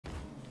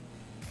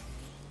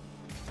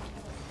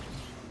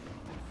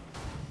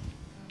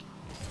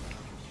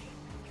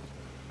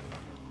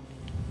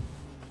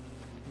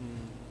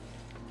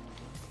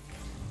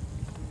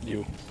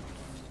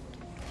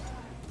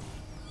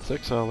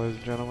6-0, ladies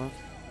and gentlemen.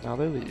 Now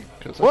they leave.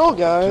 Well,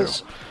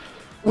 guys,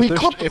 we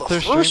clipped the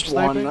first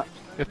one.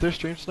 If they're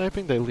stream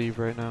sniping, they leave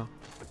right now.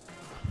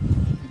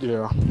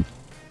 Yeah.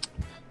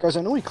 Guys,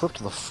 I know we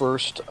clipped the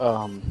first,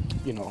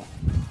 you know,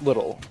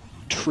 little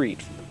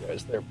treat for you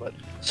guys there, but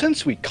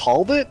since we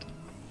called it,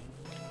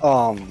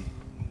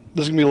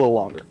 this is gonna be a little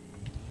longer.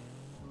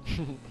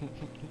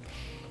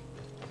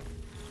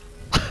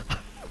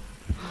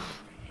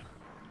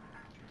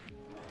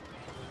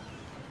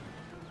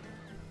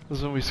 This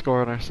is when we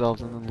score on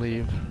ourselves and then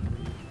leave.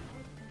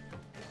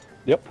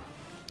 Yep.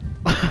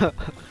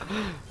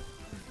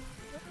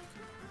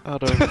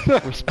 Out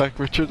of respect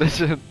for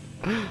tradition.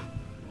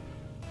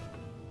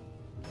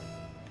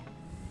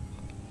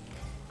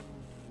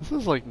 This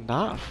is like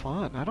not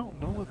fun. I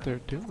don't know what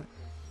they're doing.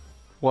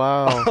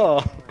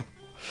 Wow.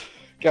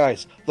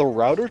 Guys, the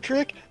router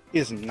trick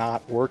is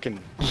not working.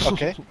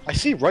 Okay? I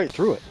see right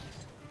through it.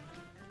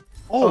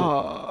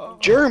 Oh,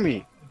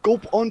 Jeremy, go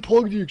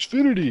unplug the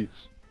Xfinity.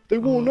 They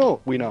won't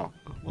know. We know.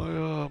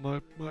 My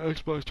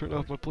Xbox turned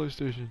off my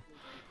PlayStation.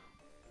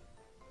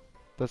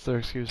 That's their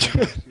excuse.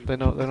 They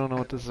don't know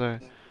what to say.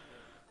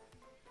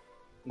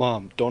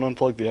 Mom, don't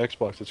unplug the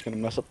Xbox. It's gonna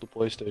mess up the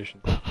PlayStation.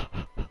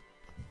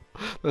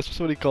 That's just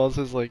what he calls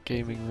his like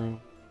gaming room.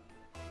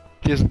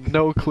 He has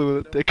no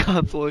clue that the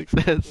console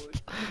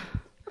exists.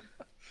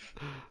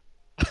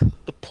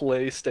 The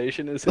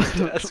PlayStation is his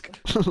desk.